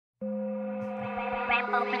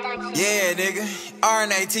Yeah, nigga.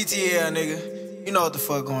 Rna-TTL, nigga. You know what the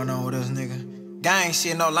fuck going on with us, nigga. Gang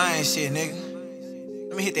shit, no lying shit, nigga.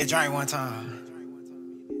 Let me hit that drink one time.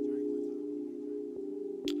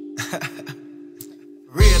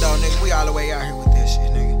 Real though, nigga. We all the way out here with this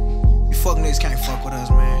shit, nigga. You fuck niggas can't fuck with us,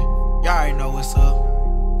 man. Y'all already know what's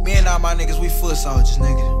up. Me and all my niggas, we foot soldiers,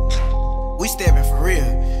 nigga. We stepping for real.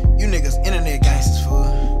 You niggas internet gangsters, fool.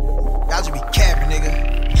 Y'all just be capping,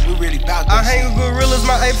 nigga. We really bout this I hang with gorillas,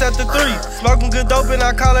 my apes after 3. Smoking good dope and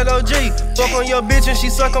I call it OG. Fuck on your bitch and she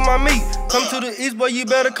suck on my meat. Come to the east, boy, you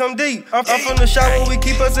better come deep. I'm from the shop where we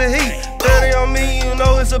keep us a heat. 30 on me, you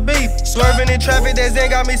know it's a beef. Swerving in traffic, that Zen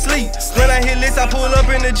got me sleep. When I hit licks, I pull up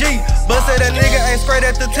in the Jeep. Bust say that nigga ain't straight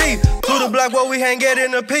at the T. To the block where we hang at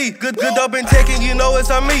in the P. Good dope and taking, you know it's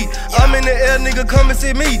on me. I'm in the air, nigga, come and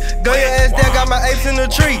see me. Gun your ass down, got my apes in the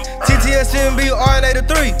tree. TTSMB,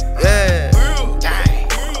 Rna-3. Yeah.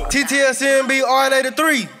 TTSMB,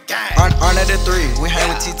 Rna-3. Rna-3, we hang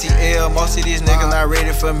with TTL. Most of these niggas not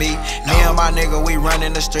ready for me. Me and my nigga, we run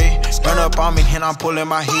in the street. Run up on me and I'm pulling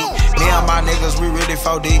my heat. Me and my niggas, we really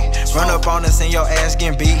 4D. Run up on us and your ass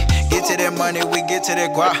getting beat. Get to that money, we get to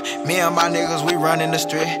that guap. Me and my niggas, we run in the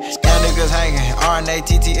street. Young niggas hanging,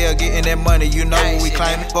 Rna-TTL getting that money. You know what we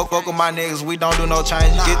claiming. Fuck with my niggas, we don't do no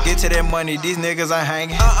change. Get to that money, these niggas ain't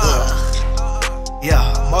hanging.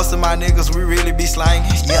 Yeah, most of my niggas, we really be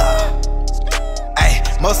slanging. Yeah. Ay,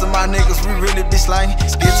 most of my niggas, we really be slanging.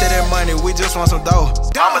 Get to that money, we just want some dough.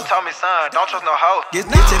 Mama told me, son, don't trust no hoe. Get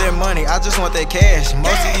to that money, I just want that cash.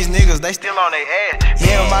 Most of these niggas, they still on their ass.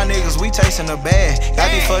 Me and my niggas, we chasing the bag.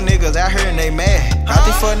 Got these fuck niggas out here and they mad. Got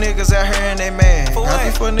these fuck niggas out here and they mad. Got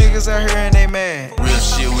these fuck niggas out here and they mad. Real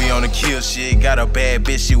shit, we on the kill shit. Got a bad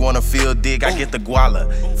bitch, she wanna feel dick. I get the guala.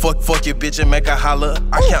 Fuck your bitch and make her holler.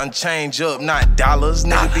 I count change up, not dollars.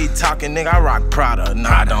 Nigga be talking, nigga, I rock Prada.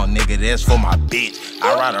 Nah, I don't, nigga, that's for my bitch.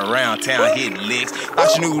 I ride around town hitting licks.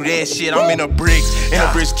 Thought you knew that shit, I'm in the bricks. In the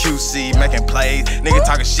bricks QC, making plays. Nigga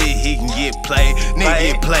talking shit, he can get played.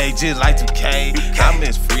 Nigga get played just like 2K. I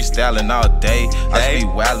miss freestyling all day. I just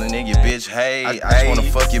be wildin', nigga, bitch, hey. I just wanna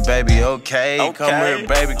fuck you, baby, okay. Come here,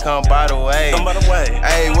 baby, come by the way.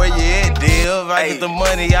 Hey, where you at, Div? I get the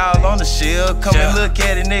money all on the shelf. Come and look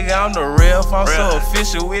at it, nigga, I'm the ref. I'm so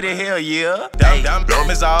official with it, hell yeah.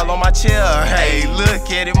 Diamonds all on my chair. Hey, look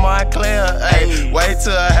at it, Montclair. Hey, wait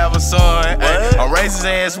till I have a son. Hey, I'm raising his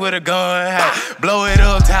ass with a gun. Hey, blow it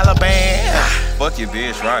up, Taliban. Fuck your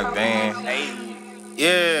bitch, rock band.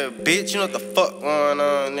 Yeah, bitch, you know what the fuck going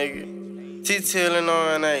on, nigga. TTL and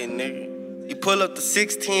Rna, nigga. You pull up the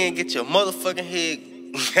 610, get your motherfucking head.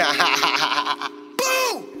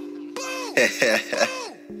 Boom!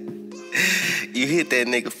 You hit that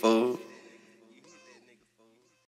nigga, fool.